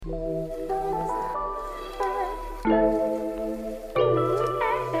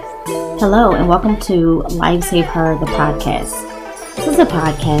Hello, and welcome to Life Save Her, the podcast. This is a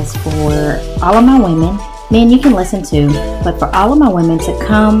podcast for all of my women, men you can listen to, but for all of my women to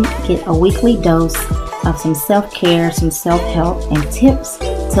come get a weekly dose of some self-care, some self-help, and tips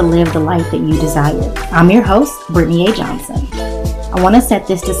to live the life that you desire. I'm your host, Brittany A. Johnson. I want to set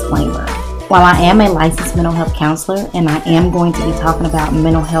this disclaimer. While I am a licensed mental health counselor and I am going to be talking about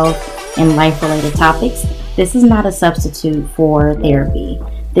mental health and life-related topics, this is not a substitute for therapy.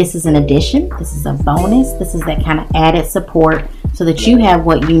 This is an addition. This is a bonus. This is that kind of added support so that you have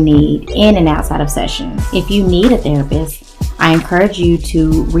what you need in and outside of session. If you need a therapist, I encourage you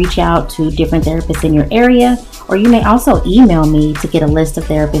to reach out to different therapists in your area, or you may also email me to get a list of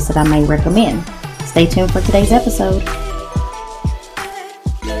therapists that I may recommend. Stay tuned for today's episode.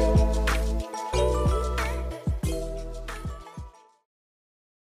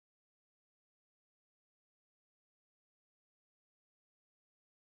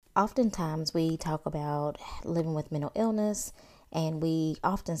 Oftentimes we talk about living with mental illness, and we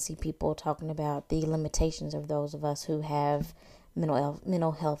often see people talking about the limitations of those of us who have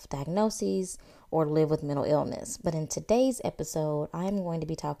mental health diagnoses or live with mental illness. But in today's episode, I'm going to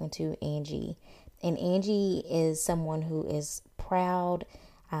be talking to Angie. And Angie is someone who is proud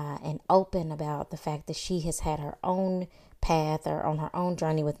and open about the fact that she has had her own path or on her own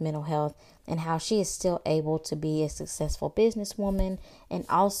journey with mental health, and how she is still able to be a successful businesswoman and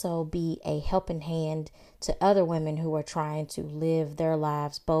also be a helping hand to other women who are trying to live their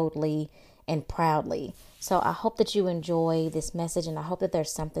lives boldly and proudly. So I hope that you enjoy this message, and I hope that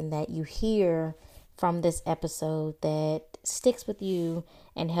there's something that you hear from this episode that sticks with you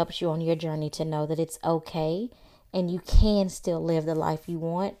and helps you on your journey to know that it's okay and you can still live the life you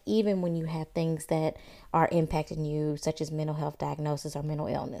want, even when you have things that are impacting you, such as mental health diagnosis or mental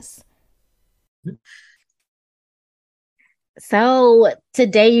illness. So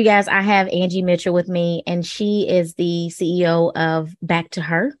today, you guys, I have Angie Mitchell with me, and she is the CEO of Back to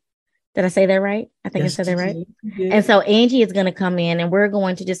Her. Did I say that right? I think yes, I said that right. Yeah. And so Angie is going to come in, and we're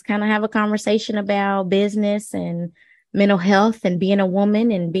going to just kind of have a conversation about business and mental health and being a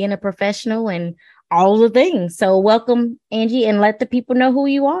woman and being a professional and all the things. So welcome, Angie, and let the people know who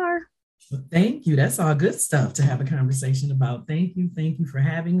you are. Well, thank you. That's all good stuff to have a conversation about. Thank you. Thank you for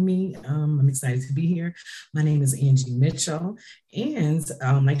having me. I'm excited to be here. My name is Angie Mitchell. And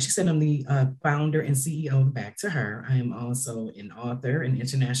like she said, I'm the founder and CEO of Back to Her. I am also an author, an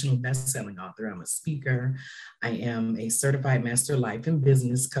international best-selling author. I'm a speaker. I am a certified master life and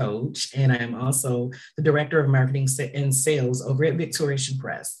business coach. And I am also the director of marketing and sales over at Victoria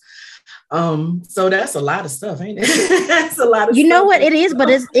Press. So that's a lot of stuff, ain't it? That's a lot of stuff. You know what it is, but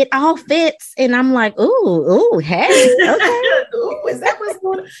it all fits. And I'm like, ooh, hey, okay. Ooh, is that what's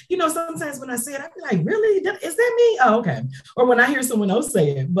going on? You know, sometimes when I say it, I be like, really? Is that me? Oh, okay. Or when I hear someone else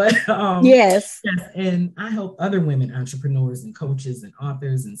say it, but yes. And I help other women entrepreneurs and coaches and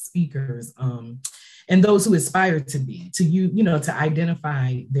authors and speakers, and those who aspire to be, to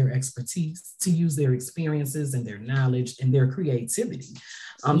identify their expertise, to use their experiences and their knowledge and their creativity,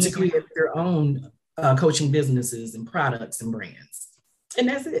 to create their own coaching businesses and products and brands. And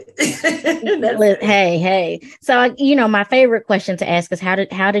that's it. Hey. So, my favorite question to ask is how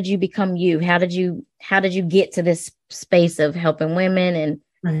did you become you? How did you get to this space of helping women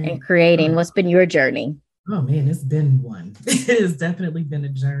and creating? What's been your journey? Oh man, it's been one. It has definitely been a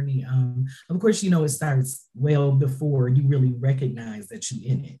journey. Of course, it starts well before you really recognize that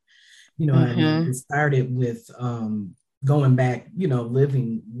you're in it. I mean, it started with going back,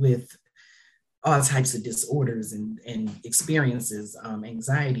 living with all types of disorders and experiences,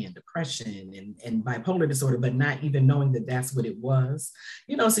 anxiety and depression and bipolar disorder, but not even knowing that that's what it was.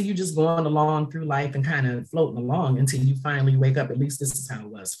 So you just going along through life and kind of floating along until you finally wake up. At least this is how it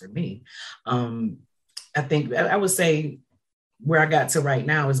was for me. I think I would say where I got to right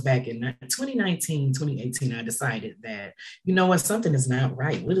now is back in 2019, 2018, I decided that, something is not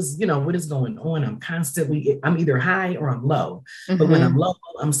right. What is going on? I'm either high or I'm low. Mm-hmm. But when I'm low,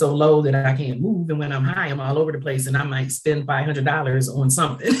 I'm so low that I can't move. And when I'm high, I'm all over the place and I might spend $500 on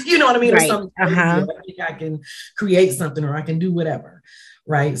something, you know what I mean? Right. Or something crazy. I think I can create something or I can do whatever.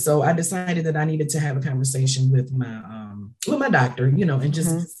 Right. So I decided that I needed to have a conversation with my doctor, and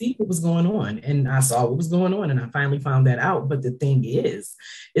just see what was going on. And I saw what was going on and I finally found that out. But the thing is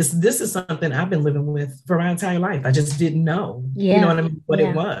this is something I've been living with for my entire life. I just didn't know, what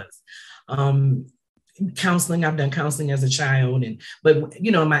it was. Counseling, I've done counseling as a child. But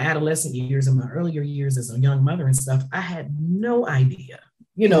in my adolescent years and my earlier years as a young mother and stuff, I had no idea,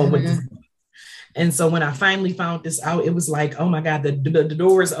 what this was. And so when I finally found this out, it was like, oh my God, the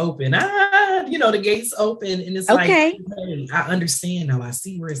door is open. the gates open, and it's like, hey, I understand now. I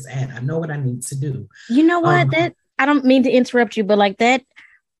see where it's at. I know what I need to do. You know what? That I don't mean to interrupt you, but like that,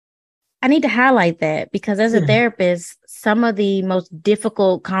 I need to highlight that because as a therapist, some of the most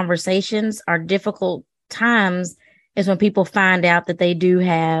difficult conversations are difficult times is when people find out that they do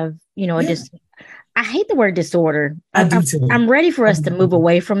have, I hate the word disorder. I do too. I'm ready for us to move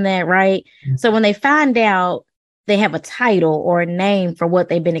away from that, right? Mm-hmm. So when they find out they have a title or a name for what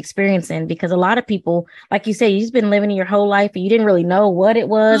they've been experiencing, because a lot of people, like you said, you've been living your whole life and you didn't really know what it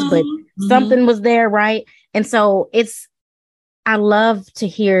was, but something was there, right? And so I love to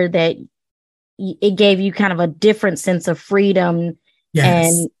hear that it gave you kind of a different sense of freedom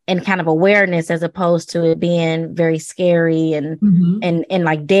and kind of awareness as opposed to it being very scary and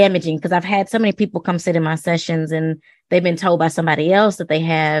like damaging. Because I've had so many people come sit in my sessions and they've been told by somebody else that they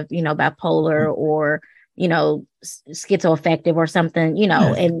have, bipolar or, schizoaffective or something,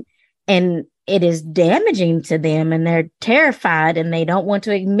 and it is damaging to them and they're terrified and they don't want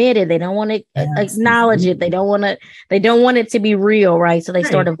to admit it. They don't want to acknowledge it. They don't want it to be real. Right. So they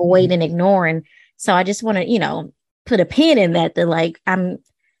start avoiding and ignoring. So I just want to, put a pin in that. Like, I'm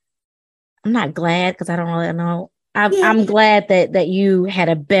not glad because I don't really know. I'm glad that you had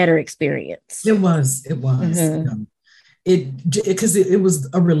a better experience. It was, because it was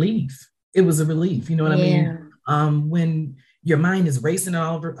a relief. It was a relief. You know what I mean? When your mind is racing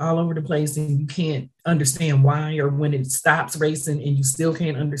all over the place and you can't understand why, or when it stops racing and you still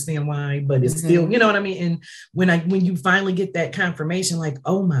can't understand why, but it's still, you know what I mean? And when you finally get that confirmation, like,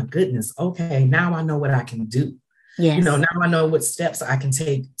 oh my goodness, okay, now I know what I can do. Yes. Now I know what steps I can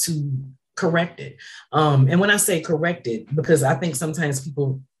take to correct it. And when I say correct it, because I think sometimes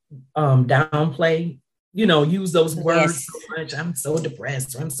people downplay, use those words so much. I'm so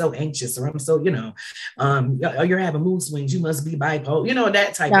depressed, or I'm so anxious, or I'm so, you're having mood swings. You must be bipolar,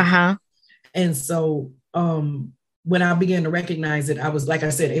 that type of thing. And so when I began to recognize it, I was, like I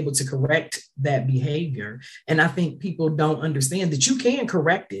said, able to correct that behavior. And I think people don't understand that you can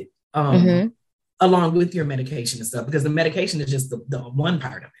correct it along with your medication and stuff, because the medication is just the one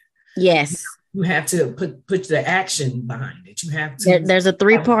part of it. Yes. You have to put the action behind it. You have to. There's a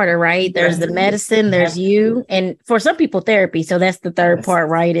 3-parter, right? There's the medicine, there's you, and for some people, therapy. So that's the third part,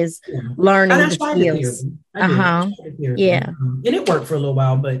 right? Is learning the skills. Yeah. And it worked for a little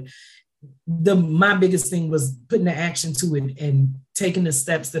while, but my biggest thing was putting the action to it and taking the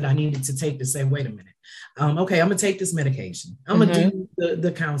steps that I needed to take to say, wait a minute. Okay, I'm gonna take this medication. I'm gonna do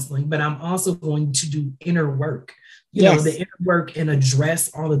the counseling, but I'm also going to do inner work. The inner work and address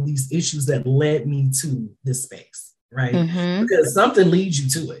all of these issues that led me to this space, right? Because something leads you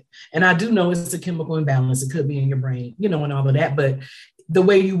to it. And I do know it's a chemical imbalance. It could be in your brain, and all of that, but the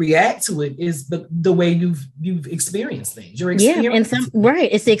way you react to it is the way you've experienced things. Your experience.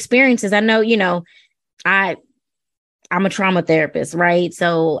 It's the experiences. I know, I'm a trauma therapist, right?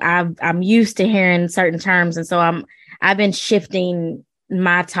 So I'm used to hearing certain terms. And so I've been shifting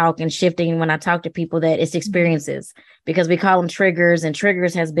my talk and shifting when I talk to people that it's experiences, because we call them triggers, and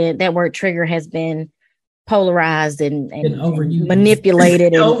that word trigger has been polarized and overused.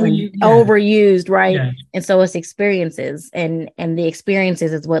 Manipulated and overused, right? Yeah. And so it's experiences, and the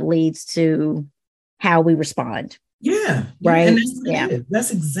experiences is what leads to how we respond. Yeah. Right. And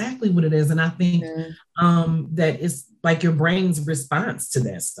that's exactly what it is. And I think that it's like your brain's response to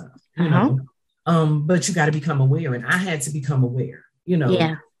that stuff, but you got to become aware. And I had to become aware,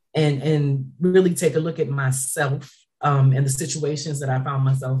 and really take a look at myself and the situations that I found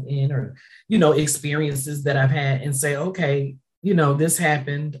myself in, or, experiences that I've had, and say, okay, this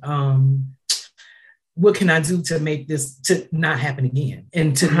happened. What can I do to make this to not happen again,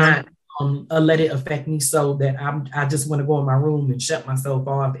 and to not let it affect me so that I just want to go in my room and shut myself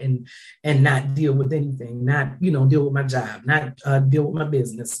off and not deal with anything, not, deal with my job, not deal with my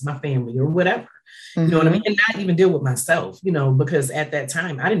business, my family, or whatever, you know what I mean? And not even deal with myself, because at that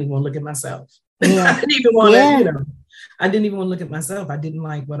time I didn't even want to look at myself. I didn't even want to, I didn't even want to look at myself. I didn't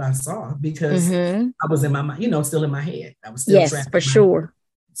like what I saw because I was in my mind, still in my head. I was still trapped. For sure.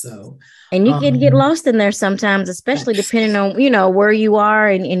 So, and you can get lost in there sometimes, especially depending on, where you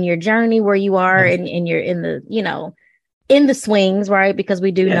are in your journey, where you are and you're in the, in the swings, right? Because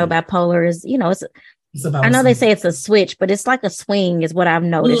we do know bipolar is, it's about I know they say it's a switch, but it's like a swing is what I've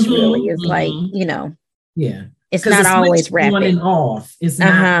noticed really is like, it's not always rapid. On and off. It's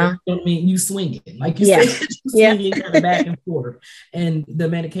not, you swing it. Like you said, you swing it kind of back and forth. And the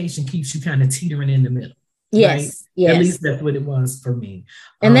medication keeps you kind of teetering in the middle. Yes. Right? Yes. At least that's what it was for me.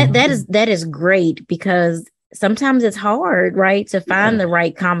 And that is great, because sometimes it's hard, right, to find the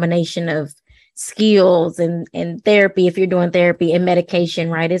right combination of skills and therapy, if you're doing therapy and medication,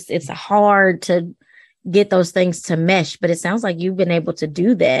 right? It's hard to get those things to mesh, but it sounds like you've been able to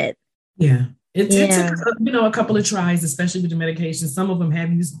do that. Yeah. It took, a couple of tries, especially with the medication. Some of them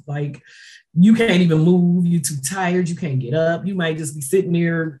have you like, you can't even move. You're too tired. You can't get up. You might just be sitting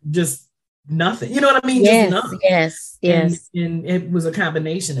there, just nothing. You know what I mean? Yes, just nothing. Yes. And it was a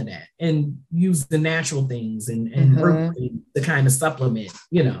combination of that, and use the natural things and to kind of supplement,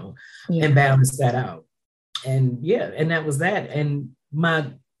 and balance that out. And and that was that. And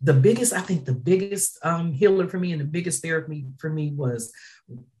the biggest healer for me and the biggest therapy for me was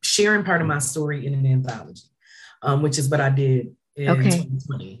sharing part of my story in an anthology, which is what I did in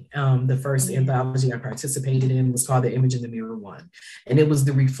 2020. The first anthology I participated in was called The Image in the Mirror 1. And it was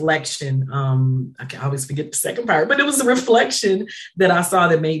the reflection. I can always forget the second part, but it was the reflection that I saw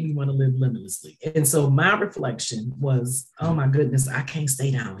that made me want to live limitlessly. And so my reflection was, oh my goodness, I can't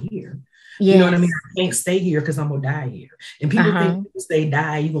stay down here. Yes. You know what I mean? I can't stay here because I'm going to die here. And people think if you stay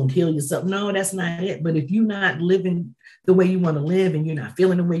die, you're going to kill yourself. No, that's not it. But if you're not living the way you want to live and you're not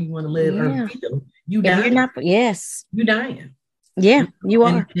feeling the way you want to live or feel, you die. You're dying. Yeah, you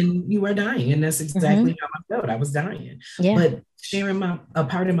are. And you are dying. And that's exactly how I felt. I was dying. Yeah. But sharing a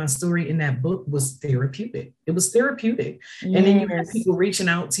part of my story in that book was therapeutic. It was therapeutic. Yes. And then you have people reaching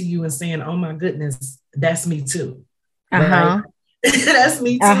out to you and saying, oh my goodness, that's me too. Right? That's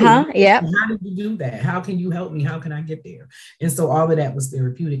me too. Yeah. How did you do that? How can you help me? How can I get there? And so all of that was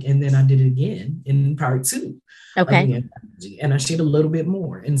therapeutic. And then I did it again in part 2. Okay. And I shared a little bit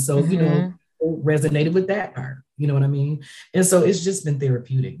more. And so, resonated with that part. You know what I mean? And so it's just been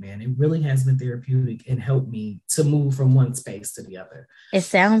therapeutic, man. It really has been therapeutic and helped me to move from one space to the other. It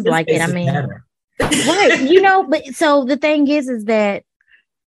sounds like it. I mean, right. But so the thing is that,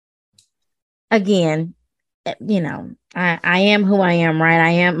 again, I am who I am,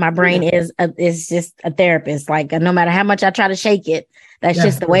 right? My brain is just a therapist. Like, no matter how much I try to shake it, that's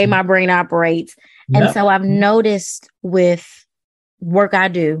just the way my brain operates. Yep. And so I've noticed with work I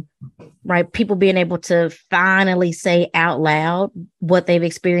do, right? People being able to finally say out loud what they've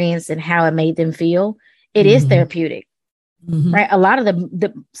experienced and how it made them feel. It is therapeutic, right? A lot of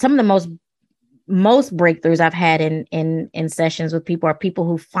some of the most breakthroughs I've had in sessions with people are people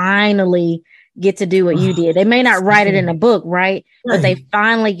who finally get to do what you did. They may not write it in a book, right? But they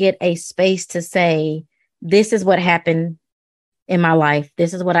finally get a space to say, this is what happened in my life.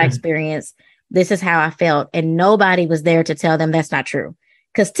 This is what I experienced. This is how I felt. And nobody was there to tell them that's not true.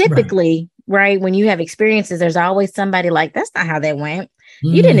 Because typically, right, when you have experiences, there's always somebody like, that's not how that went.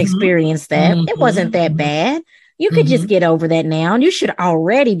 You didn't experience that. It wasn't that bad. You could just get over that now. And you should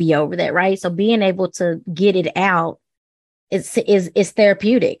already be over that, right? So being able to get it out is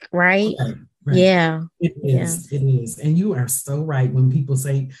therapeutic, right? Right. Yeah. It is. It is. And you are so right when people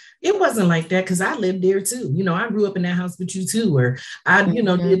say it wasn't like that, because I lived there too. I grew up in that house with you too, or I, did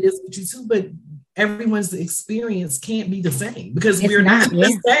this with you too. But everyone's experience can't be the same because we're not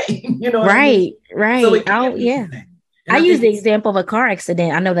the same. Right. Right. So I use the example of a car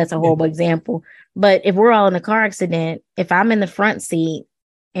accident. I know that's a horrible example, but if we're all in a car accident, if I'm in the front seat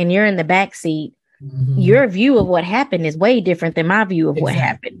and you're in the back seat, your view of what happened is way different than my view of what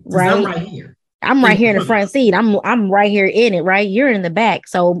happened. Right. I'm right here in the front seat. I'm right here in it. Right. You're in the back.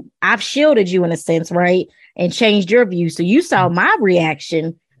 So I've shielded you in a sense. Right. And changed your view. So you saw my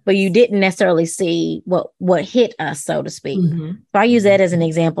reaction, but you didn't necessarily see what hit us, so to speak. So I use that as an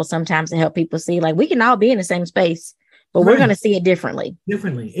example sometimes to help people see, like, we can all be in the same space, but we're going to see it differently.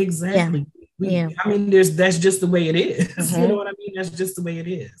 Exactly. Yeah. I mean, that's just the way it is. You know what I mean? That's just the way it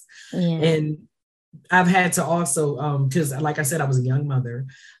is. Yeah. And I've had to also, because like I said, I was a young mother.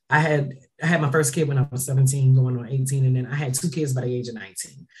 I had my first kid when I was 17, going on 18, and then I had 2 kids by the age of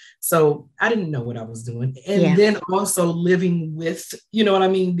 19. So I didn't know what I was doing. And then also living with,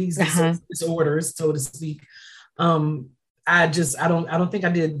 these disorders, so to speak. I don't think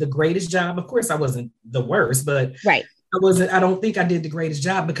I did the greatest job. Of course, I wasn't the worst, but I don't think I did the greatest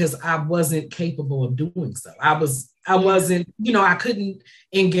job because I wasn't capable of doing so. I wasn't, I couldn't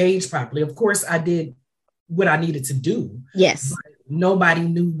engage properly. Of course, I did what I needed to do. Yes. Nobody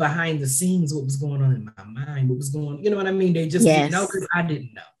knew behind the scenes what was going on in my mind, what was going, you know what I mean? They just didn't know because I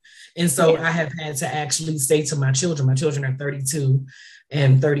didn't know. And so I have had to actually say to my children are 32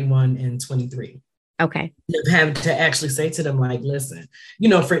 and 31 and 23. Okay. I've had to actually say to them, like, listen,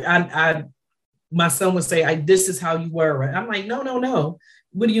 my son would say, this is how you were. I'm like, no.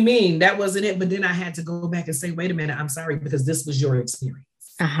 What do you mean? That wasn't it. But then I had to go back and say, wait a minute, I'm sorry, because this was your experience.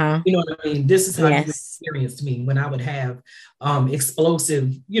 Uh-huh. You know what I mean? This is how you Yes. experienced me when I would have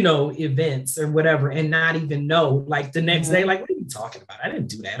explosive, events or whatever, and not even know, like the next day, Mhm. like, what are you talking about? I didn't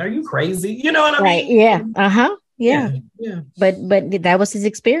do that. Are you crazy? You know what I Right. mean? Yeah. And Uh-huh. Yeah. yeah, yeah, But that was his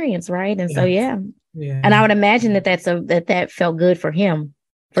experience, right? And so yeah, yeah. And yeah, I would imagine that felt good for him,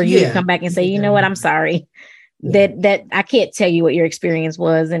 for you to yeah, come back and say, you know yeah, what, I'm sorry. yeah. That I can't tell you what your experience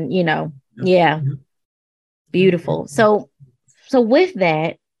was. And yeah, Yep, yep, beautiful. So with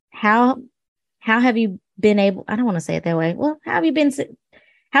that, how how have you been able, I don't want to say it that way. Well, how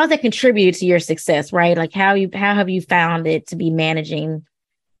has that contributed to your success, right? Like how have you found it to be managing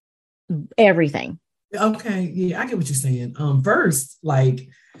everything? Okay, yeah, I get what you're saying. First, like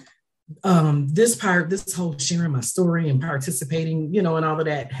this whole sharing my story and participating, and all of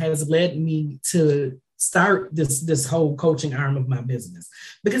that has led me to start this whole coaching arm of my business,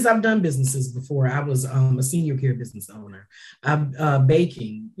 because I've done businesses before. I was a senior care business owner. I'm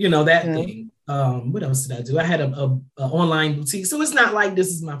baking, that Mhm. thing. What else did I do? I had a online boutique. So it's not like this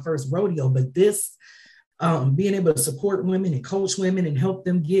is my first rodeo, but this being able to support women and coach women and help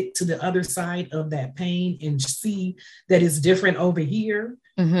them get to the other side of that pain and see that it's different over here.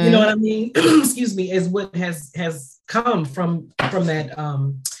 You know what Mhm. I mean? Excuse me, is what has come from that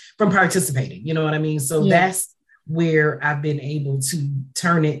from participating. You know what I mean? So Yes. that's where I've been able to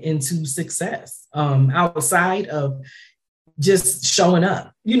turn it into success. Outside of just showing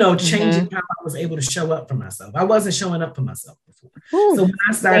up, changing Mhm. how I was able to show up for myself. I wasn't showing up for myself before. Whew, So when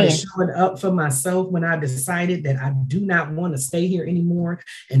I started man. showing up for myself, when I decided that I do not want to stay here anymore,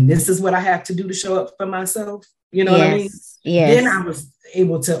 and this is what I have to do to show up for myself, you know what I mean? Yes. Then Yes. I was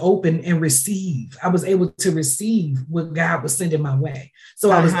able to open and receive. I was able to receive what God was sending my way.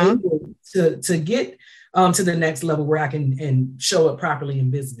 So I was Uh-huh. able to get to the next level where I can and show up properly in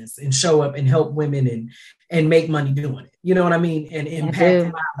business and show up and help women and make money doing it. You know what I mean? And I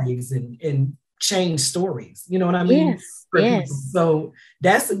impact do. lives and change stories. You know what I mean? Yes. For people. Yes. So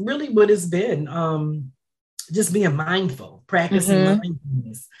that's really what it's been. Just being mindful, practicing Mm-hmm.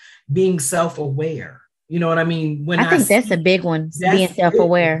 mindfulness, being self-aware. You know what I mean? When I I think that's a see big one, being that's it.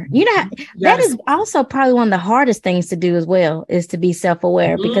 self-aware. You That gotta is also probably one of the hardest things to do as well, is to be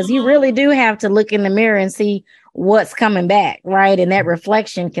self-aware, because you really do have to look in the mirror and see what's coming back, right? And that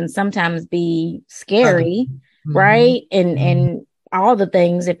reflection can sometimes be other. scary, Mhm, right? And mhm. all the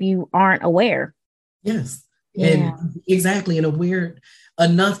things if you aren't aware. Yes. Yeah. And exactly, and aware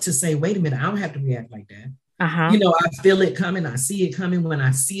enough to say, wait a minute, I don't have to react like that. Uh-huh. I feel it coming. I see it coming. When I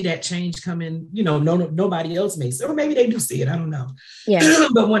see that change coming, nobody else may see, or maybe they do see it. I don't know. Yeah.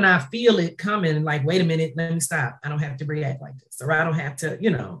 But when I feel it coming, like, wait a minute, let me stop. I don't have to react like this, or I don't have to, do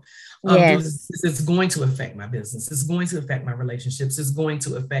this. Yes. It's going to affect my business. It's going to affect my relationships. It's going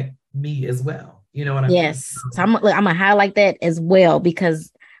to affect me as well. You know what I mean? Yes. So I'm gonna highlight that as well,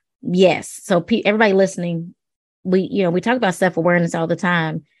 because yes. So everybody listening, we talk about self-awareness all the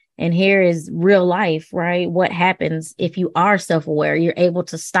time, and here is real life, right? What happens if you are self-aware? You're able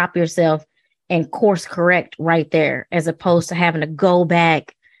to stop yourself and course correct right there, as opposed to having to go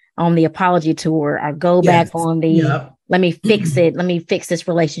back on the apology tour, or go back Yes. on the Yep. let me fix this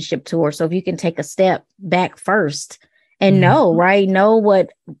relationship tour. So if you can take a step back first and know, Mhm. right? Know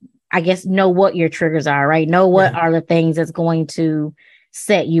what your triggers are, right? Know what Yeah. are the things that's going to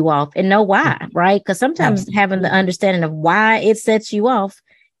set you off, and know why, right? Because sometimes having the Absolutely. understanding of why it sets you off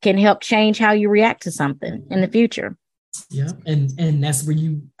can help change how you react to something in the future. Yeah, and that's where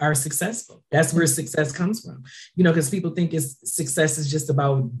you are successful. That's where success comes from. Because people think success is just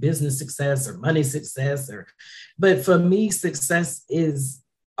about business success or money success, but for me, success is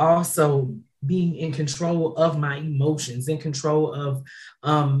also being in control of my emotions, in control of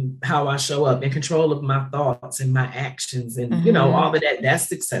how I show up, in control of my thoughts and my actions, and Mm-hmm. all of that. That's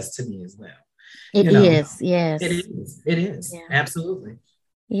success to me as well. It You know, is, it yes. is. It is Yeah. absolutely.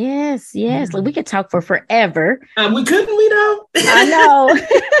 Yes, yes. Like, Yeah. we could talk for forever. We couldn't, we don't. I know.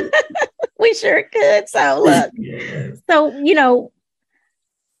 We sure could. So look, Yes. so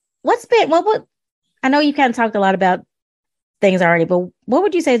what's been what I know you kind of talked a lot about things already, but what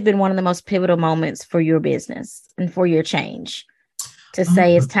would you say has been one of the most pivotal moments for your business and for your change to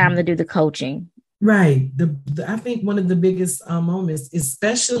say it's time to do the coaching? Right. I think one of the biggest moments,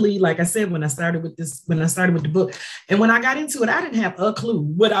 especially like I said, when I started with the book, and when I got into it, I didn't have a clue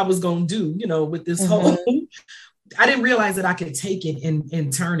what I was going to do, with this whole, Mm-hmm. I didn't realize that I could take it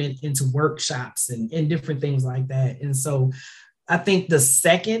and turn it into workshops and different things like that. And so I think the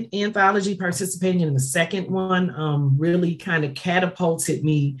second anthology, participating in the second one, really kind of catapulted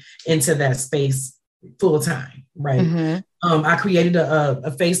me into that space full time. Right. Mm-hmm. I created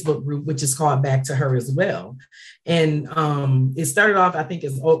a Facebook group, which is called Back to Her as well. And it started off, I think,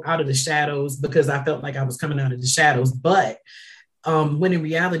 as Out of the Shadows, because I felt like I was coming out of the shadows. But when in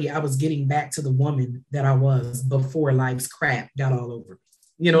reality, I was getting back to the woman that I was before life's crap got all over me.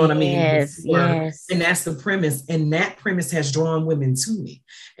 You know what I mean? Yes. And that's the premise. And that premise has drawn women to me.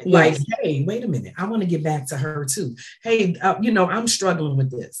 Like, hey, wait a minute. I want to get back to her too. Hey, I'm struggling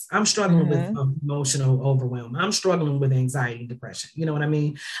with this. I'm struggling with emotional overwhelm. I'm struggling with anxiety and depression. You know what I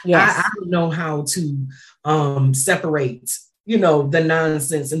mean? Yes. I don't know how to separate, the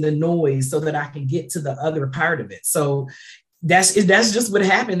nonsense and the noise so that I can get to the other part of it. So that's just what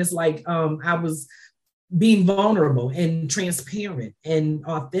happened. It's like I was being vulnerable and transparent and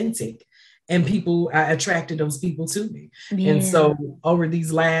authentic, and I attracted those people to me. Yeah. And so over the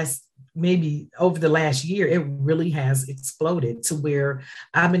last year, it really has exploded to where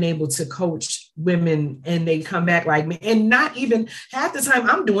I've been able to coach women and they come back like me. And not even half the time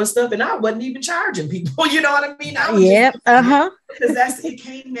I'm doing stuff and I wasn't even charging people. You know what I mean? Because it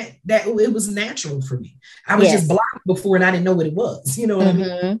came that it was natural for me. I was just blocked before and I didn't know what it was. You know what I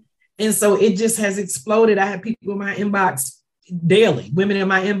mean? And so it just has exploded. I have people in my inbox daily, women in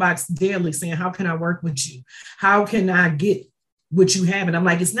my inbox daily saying, how can I work with you? How can I get what you have? And I'm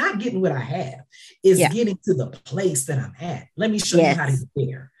like, it's not getting what I have. It's getting to the place that I'm at. Let me show you how to get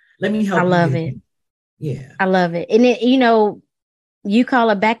there. Let me help you. I love it. Yeah. I love it. And it, you call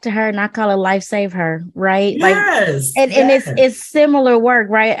it Back to Her and I call it Life Save Her, right? Yes. And it's similar work,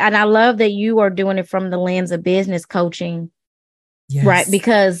 right? And I love that you are doing it from the lens of business coaching, right?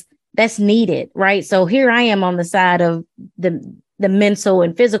 Because that's needed, right? So here I am on the side of the mental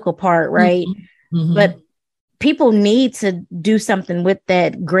and physical part, right? But people need to do something with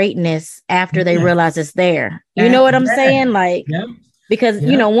that greatness after they realize it's there. You know what I'm saying? Like, because,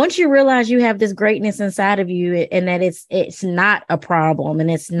 once you realize you have this greatness inside of you and that it's not a problem and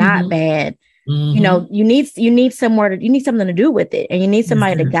it's not bad, you need something to do with it. And you need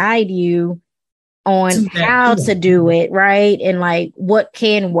somebody to guide you on how to do it, right? And like what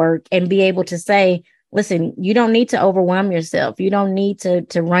can work, and be able to say, listen, you don't need to overwhelm yourself. You don't need to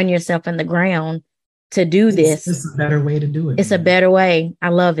run yourself in the ground to do this. It's a better way to do it. It's a better way. I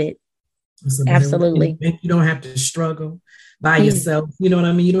love it. Absolutely. You don't have to struggle by yourself. You know what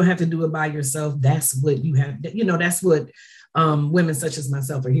I mean? You don't have to do it by yourself. That's what you have. That's what women such as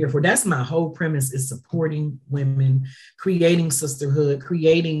myself are here for. That's my whole premise, is supporting women, creating sisterhood,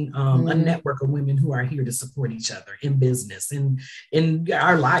 creating a network of women who are here to support each other in business and in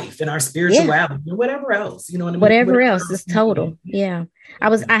our life and our spirituality and whatever else, you know what I mean? Whatever else is total. Yeah.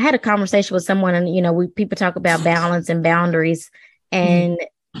 I had a conversation with someone and, people talk about balance and boundaries, and,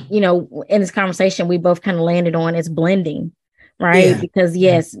 in this conversation, we both kind of landed on it's blending. Right. Yeah. Because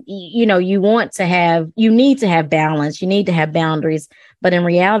you need to have balance. You need to have boundaries. But in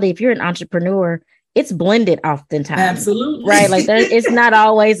reality, if you're an entrepreneur, it's blended oftentimes. Absolutely. Right. Like there's not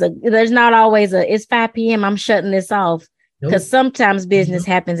always it's 5 p.m. I'm shutting this off, because sometimes business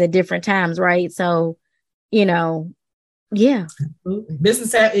happens at different times. Right. So, Absolutely.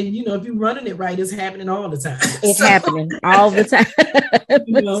 Business, and if you're running it right, it's happening all the time. It's happening all the time.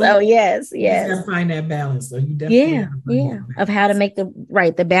 So yes. You gotta find that balance. So you definitely of how to make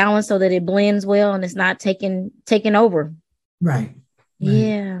the balance so that it blends well and it's not taking over. Right.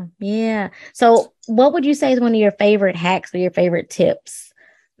 Yeah. So what would you say is one of your favorite hacks or your favorite tips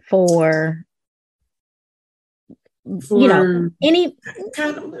for any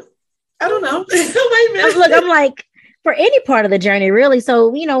kind of, I don't know. Wait a minute. Look, I'm like, for any part of the journey, really. So,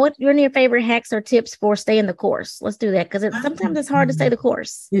 what one of your favorite hacks or tips for staying the course? Let's do that, because sometimes it's hard to stay the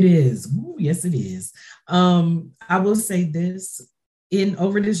course. It is. Ooh, yes, it is. I will say this: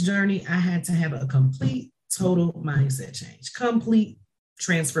 over this journey, I had to have a complete, total mindset change, complete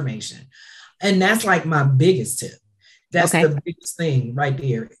transformation, and that's like my biggest tip. That's the biggest thing right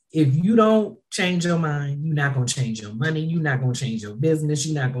there. If you don't change your mind, you're not going to change your money. You're not going to change your business.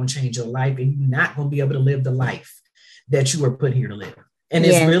 You're not going to change your life, and you're not going to be able to live the life that you were put here to live. And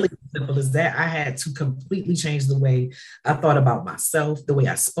it's really simple as that. I had to completely change the way I thought about myself, the way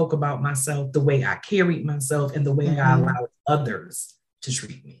I spoke about myself, the way I carried myself, and the way I allowed others to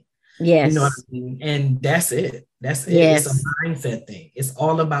treat me. Yes. You know what I mean? And that's it. That's it. Yes. It's a mindset thing. It's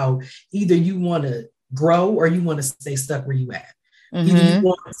all about either you want to grow or you want to stay stuck where you at. Either you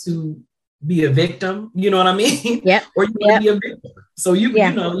want to be a victim, you know what I mean? Yep. Or you want to be a victim. So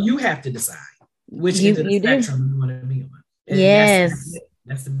you have to decide which end of the spectrum you want to be on. And yes.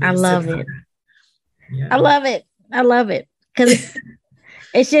 That's the I love it. Yeah. I love it. I love it. Because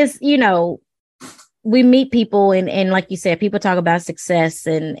it's just, we meet people and like you said, people talk about success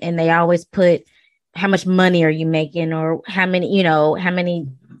and they always put how much money are you making, or how many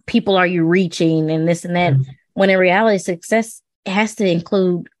people are you reaching, and this and that. When in reality, success has to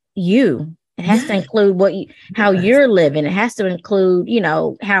include you. It has to include how you're living. It has to include,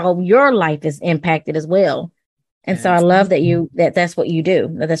 how your life is impacted as well. And so I love that that's what you do.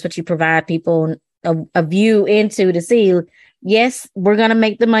 That's what you provide people a view into to see. Yes, we're going to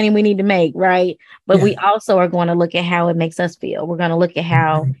make the money we need to make, right? But we also are going to look at how it makes us feel. We're going to look at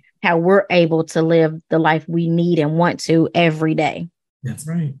how we're able to live the life we need and want to every day. That's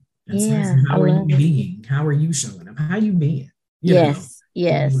right. That's right. So how are you being? How are you showing up? How you being? Yes.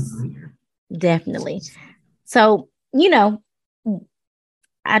 Definitely. So,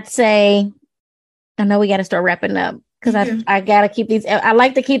 I'd say, I know we got to start wrapping up because I got to keep these. I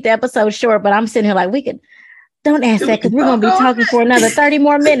like to keep the episode short, but I'm sitting here like, don't ask that because we're going to be talking for another 30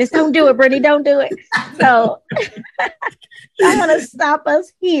 more minutes. Don't do it, Brittany. Don't do it. So I'm going to stop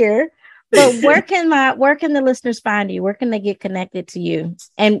us here. But where can the listeners find you? Where can they get connected to you?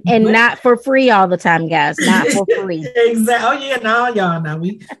 And not for free all the time, guys. Not for free. Exactly. Oh yeah, no, y'all. Now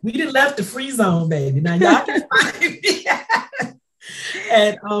we didn't left the free zone, baby. Now y'all can find me.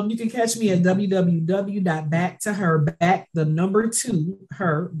 And you can catch me at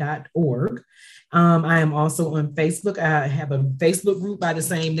www.backtoher.org. I am also on Facebook. I have a Facebook group by the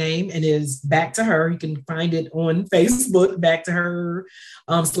same name, and is Back to Her. You can find it on Facebook, Back to Her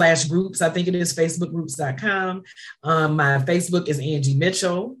 /groups. I think it is facebookgroups.com. My Facebook is Angie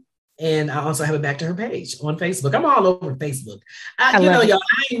Mitchell. And I also have a Back to Her page on Facebook. I'm all over Facebook. Y'all,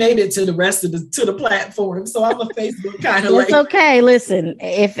 I ain't made it to the rest of the platform, so I'm a Facebook kind of. It's okay. Listen,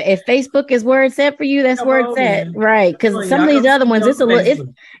 if Facebook is where it's at for you, that's where it's at, right? Because some of these other ones,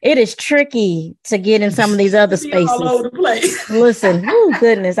 it is tricky to get in some of these other spaces. All over the place. Listen, oh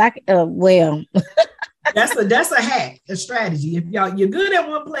goodness, That's a hack, a strategy. If you're good at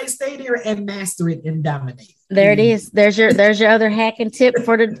one place, stay there and master it and dominate. There it is. There's your other hack and tip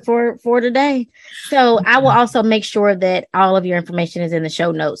for today. So I will also make sure that all of your information is in the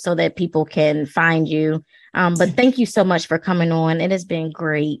show notes so that people can find you. But thank you so much for coming on. It has been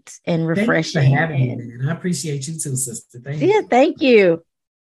great and refreshing. Thank you for having me, man. I appreciate you too, sister. Thank you. Yeah, thank you.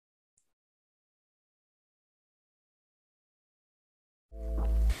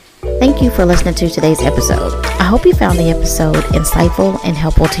 Thank you for listening to today's episode. I hope you found the episode insightful and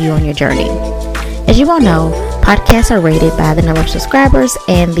helpful to you on your journey. As you all know, podcasts are rated by the number of subscribers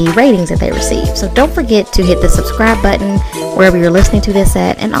and the ratings that they receive. So don't forget to hit the subscribe button wherever you're listening to this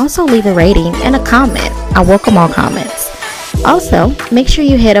at, and also leave a rating and a comment. I welcome all comments. Also, make sure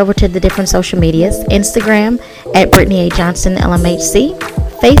you head over to the different social medias: Instagram at Brittany A. Johnson LMHC,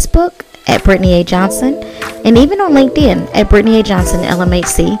 Facebook at Brittany A. Johnson, and even on LinkedIn at Brittany A. Johnson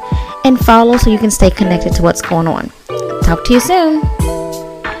LMHC, and follow so you can stay connected to what's going on. Talk to you soon.